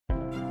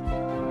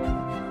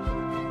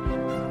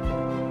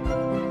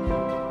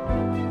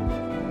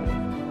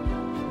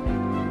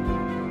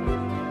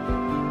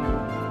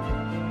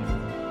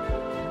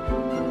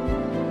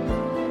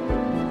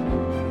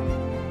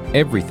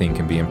Everything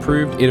can be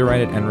improved,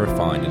 iterated, and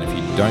refined, and if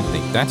you don't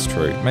think that's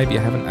true, maybe you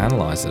haven't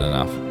analysed it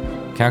enough.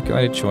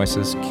 Calculated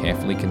choices,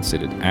 carefully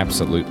considered,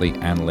 absolutely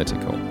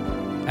analytical.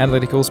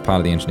 Analytical is part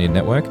of the Engineered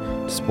Network.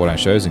 To support our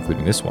shows,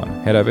 including this one,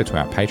 head over to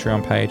our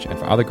Patreon page, and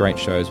for other great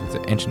shows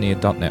visit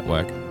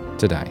engineered.network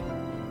today.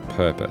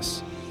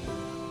 Purpose.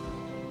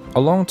 A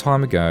long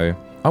time ago,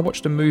 I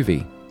watched a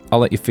movie. I'll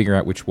let you figure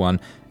out which one,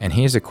 and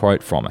here's a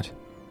quote from it.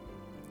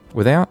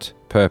 Without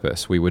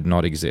purpose, we would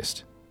not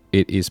exist.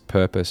 It is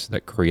purpose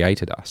that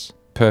created us,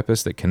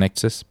 purpose that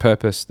connects us,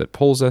 purpose that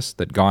pulls us,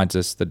 that guides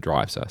us, that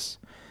drives us.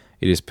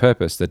 It is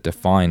purpose that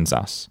defines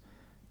us,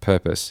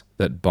 purpose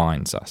that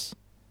binds us.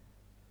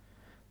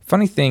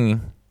 Funny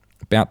thing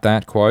about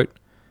that quote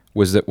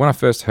was that when I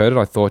first heard it,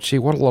 I thought, gee,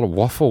 what a lot of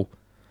waffle.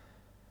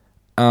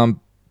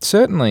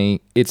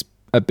 Certainly, it's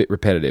a bit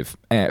repetitive,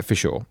 for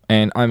sure.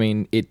 And I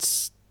mean,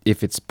 if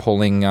it's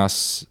pulling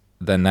us,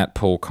 then that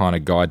pull kind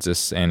of guides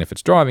us. And if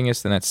it's driving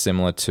us, then that's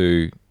similar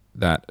to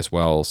that as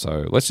well.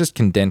 So let's just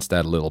condense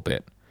that a little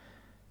bit.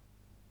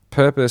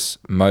 Purpose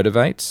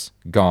motivates,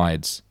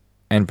 guides,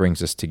 and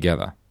brings us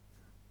together.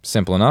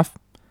 Simple enough.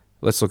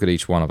 Let's look at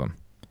each one of them.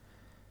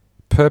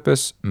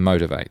 Purpose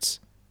motivates.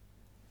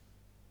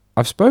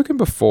 I've spoken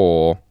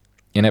before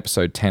in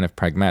episode 10 of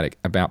Pragmatic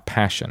about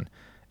passion,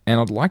 and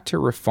I'd like to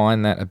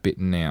refine that a bit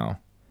now.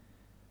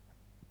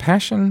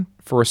 Passion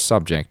for a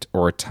subject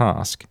or a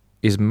task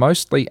is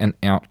mostly an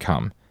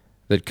outcome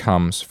that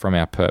comes from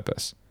our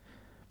purpose.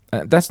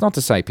 That's not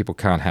to say people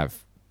can't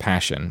have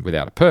passion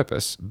without a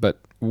purpose, but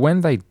when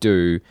they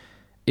do,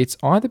 it's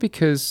either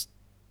because,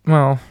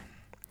 well,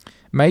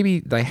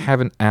 maybe they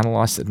haven't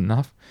analysed it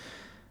enough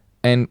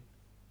and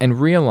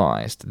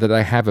realised that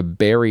they have a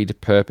buried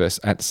purpose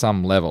at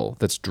some level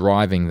that's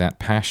driving that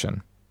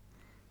passion.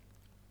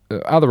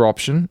 The other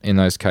option in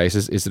those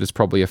cases is that it's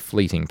probably a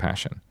fleeting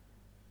passion,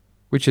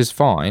 which is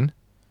fine.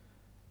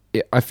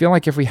 I feel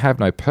like if we have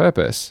no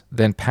purpose,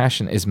 then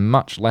passion is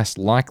much less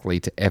likely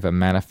to ever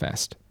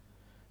manifest.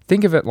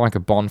 Think of it like a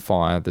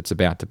bonfire that's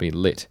about to be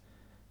lit.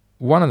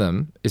 One of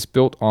them is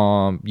built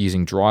on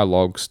using dry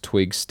logs,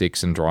 twigs,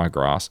 sticks, and dry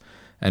grass,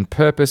 and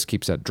purpose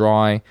keeps that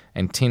dry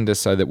and tinder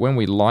so that when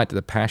we light,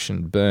 the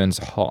passion burns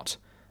hot.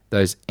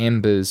 Those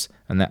embers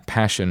and that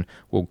passion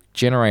will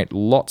generate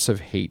lots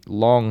of heat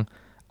long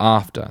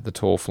after the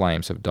tall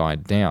flames have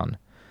died down.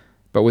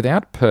 But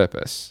without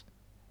purpose,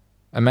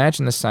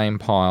 imagine the same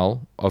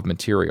pile of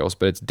materials,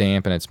 but it's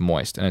damp and it's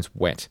moist and it's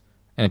wet,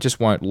 and it just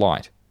won't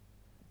light.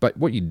 But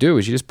what you do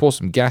is you just pour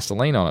some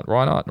gasoline on it,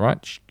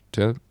 right,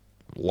 to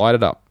light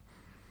it up.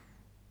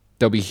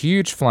 There'll be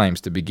huge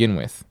flames to begin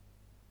with,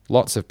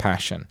 lots of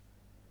passion.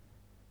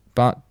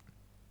 But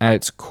at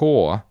its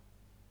core,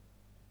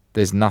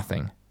 there's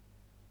nothing.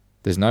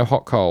 There's no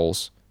hot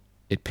coals,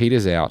 it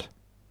peters out,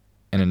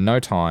 and in no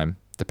time,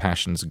 the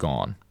passion's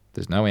gone.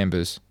 There's no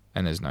embers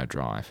and there's no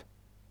drive.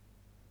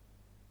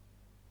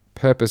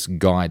 Purpose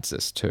guides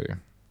us too.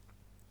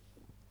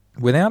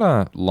 Without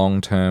a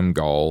long-term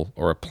goal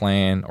or a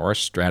plan or a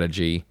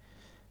strategy,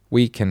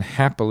 we can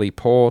happily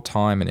pour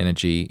time and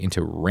energy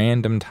into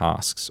random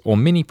tasks or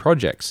mini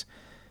projects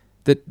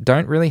that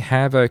don't really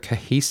have a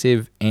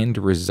cohesive end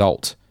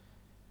result.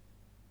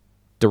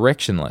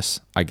 Directionless,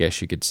 I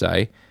guess you could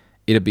say.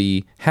 It'd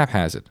be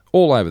haphazard,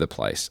 all over the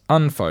place,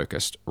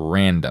 unfocused,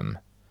 random.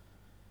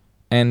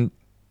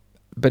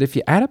 But if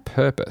you add a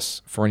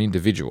purpose for an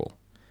individual,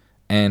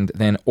 and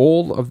then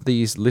all of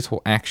these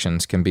little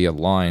actions can be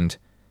aligned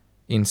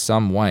in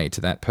some way to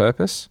that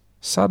purpose,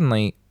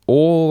 suddenly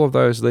all of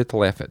those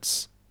little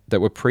efforts that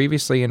were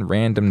previously in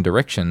random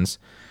directions,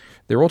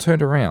 they're all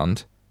turned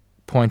around,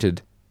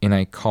 pointed in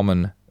a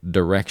common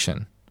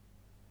direction.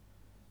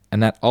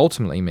 And that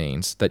ultimately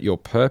means that your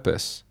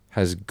purpose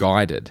has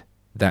guided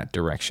that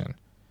direction.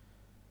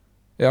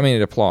 I mean,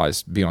 it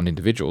applies beyond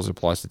individuals, it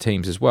applies to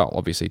teams as well.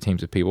 Obviously,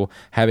 teams of people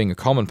having a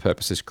common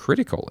purpose is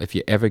critical if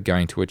you're ever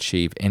going to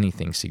achieve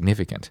anything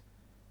significant.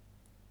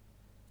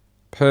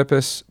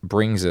 Purpose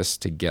brings us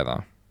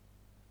together.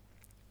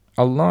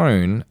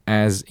 Alone,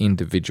 as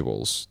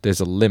individuals,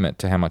 there's a limit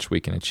to how much we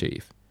can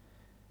achieve.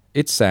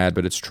 It's sad,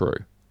 but it's true.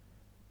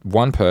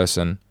 One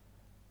person,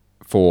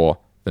 for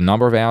the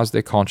number of hours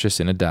they're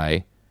conscious in a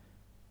day,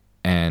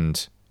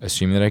 and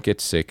assuming they don't get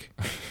sick,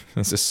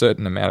 there's a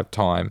certain amount of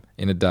time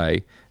in a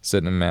day, a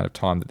certain amount of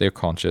time that they're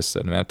conscious, a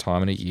certain amount of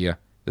time in a year.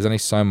 There's only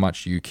so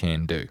much you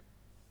can do.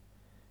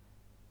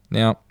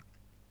 Now,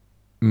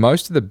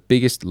 most of the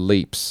biggest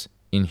leaps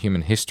in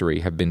human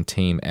history have been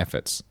team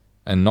efforts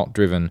and not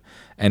driven,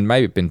 and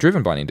maybe been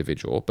driven by an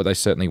individual, but they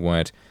certainly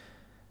weren't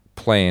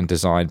planned,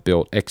 designed,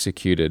 built,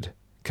 executed,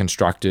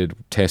 constructed,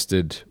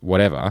 tested,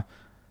 whatever.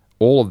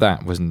 All of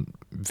that was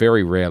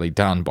very rarely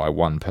done by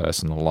one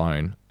person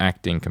alone,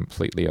 acting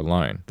completely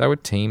alone. They were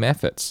team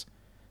efforts.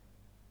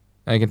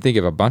 And you can think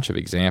of a bunch of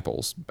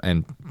examples,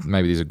 and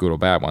maybe these are good or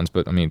bad ones,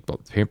 but I mean,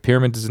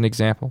 pyramids is an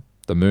example.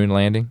 The moon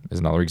landing is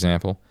another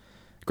example.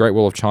 Great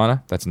Wall of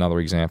China, that's another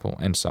example,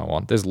 and so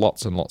on. There's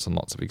lots and lots and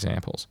lots of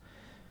examples.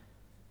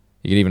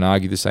 You can even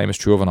argue the same is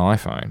true of an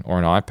iPhone or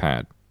an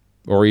iPad.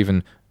 or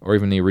even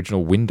the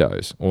original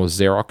Windows or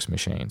Xerox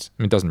machines.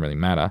 I mean, it doesn't really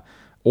matter.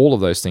 All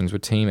of those things were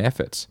team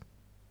efforts.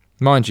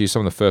 Mind you,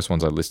 some of the first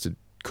ones I listed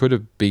could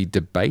have been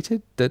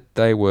debated that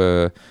they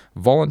were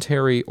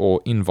voluntary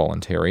or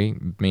involuntary,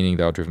 meaning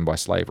they were driven by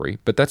slavery,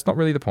 but that's not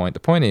really the point. The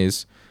point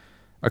is,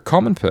 a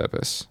common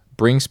purpose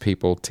brings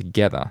people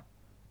together,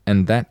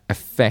 and that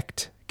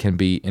effect can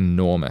be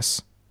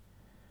enormous.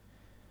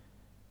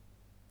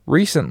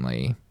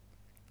 Recently,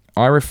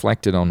 I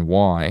reflected on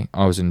why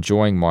I was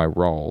enjoying my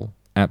role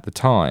at the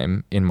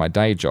time in my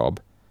day job.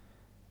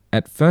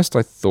 At first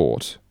I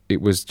thought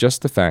it was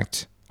just the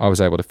fact I was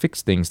able to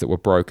fix things that were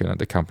broken at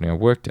the company I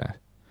worked at.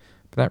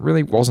 But that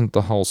really wasn't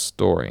the whole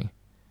story.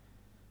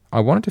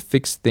 I wanted to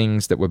fix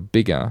things that were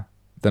bigger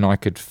than I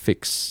could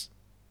fix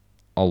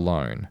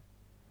alone.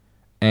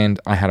 And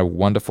I had a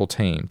wonderful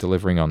team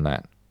delivering on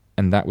that,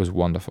 and that was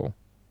wonderful.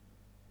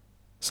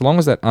 So long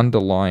as that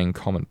underlying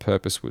common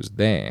purpose was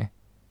there,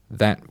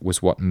 that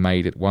was what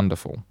made it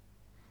wonderful.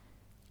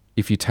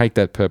 If you take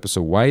that purpose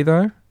away,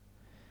 though,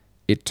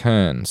 it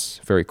turns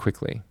very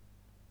quickly.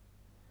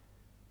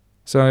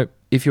 So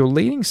if you're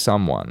leading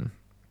someone,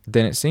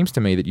 then it seems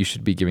to me that you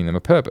should be giving them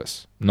a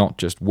purpose, not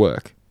just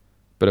work,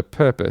 but a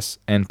purpose,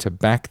 and to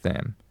back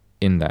them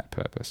in that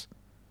purpose.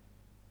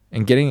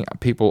 And getting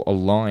people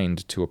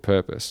aligned to a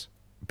purpose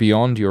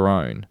beyond your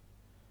own.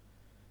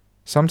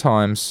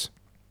 Sometimes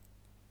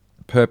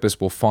purpose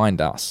will find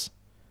us.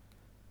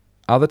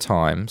 Other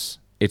times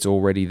it's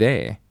already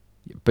there,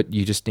 but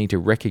you just need to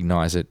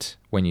recognize it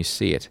when you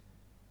see it.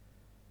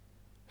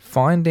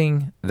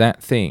 Finding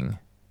that thing,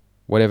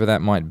 whatever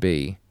that might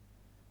be,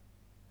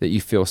 that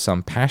you feel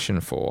some passion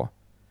for,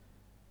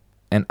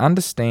 and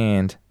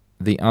understand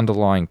the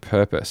underlying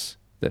purpose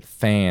that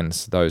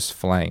fans those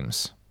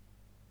flames,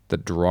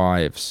 that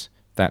drives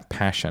that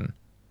passion.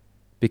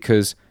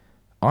 Because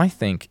I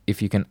think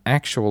if you can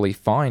actually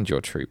find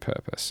your true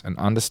purpose and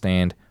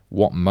understand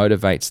what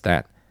motivates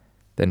that,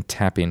 then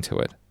tap into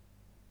it.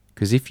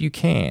 Because if you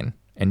can,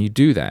 and you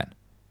do that,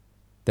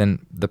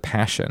 then the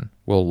passion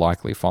will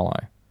likely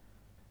follow.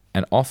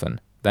 And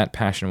often, that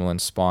passion will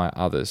inspire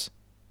others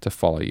to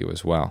follow you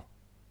as well.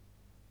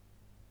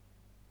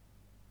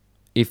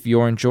 If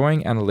you're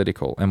enjoying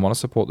Analytical and want to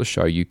support the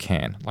show, you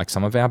can, like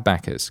some of our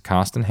backers,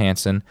 Carsten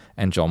Hansen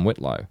and John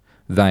Whitlow.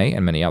 They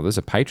and many others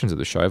are patrons of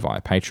the show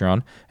via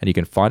Patreon, and you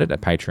can find it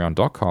at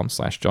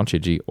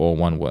patreon.com/johnchidgey, all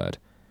one word.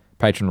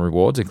 Patron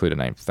rewards include a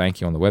named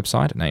thank you on the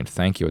website, a named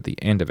thank you at the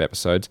end of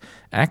episodes,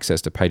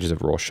 access to pages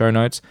of raw show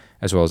notes,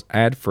 as well as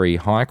ad-free,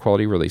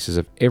 high-quality releases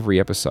of every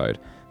episode.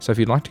 So if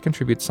you'd like to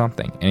contribute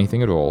something,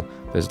 anything at all,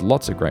 there's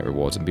lots of great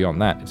rewards, and beyond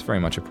that, it's very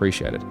much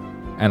appreciated.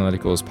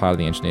 Analytical is part of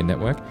the Engineered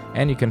Network,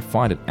 and you can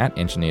find it at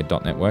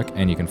engineered.network,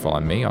 and you can follow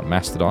me on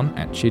Mastodon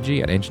at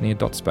chidgey at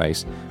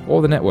engineered.space,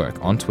 or the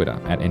network on Twitter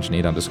at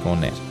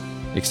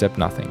engineered_net. Accept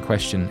nothing,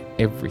 question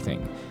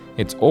everything.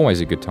 It's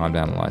always a good time to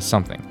analyze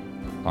something.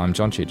 I'm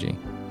John Chidgey.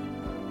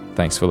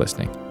 Thanks for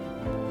listening.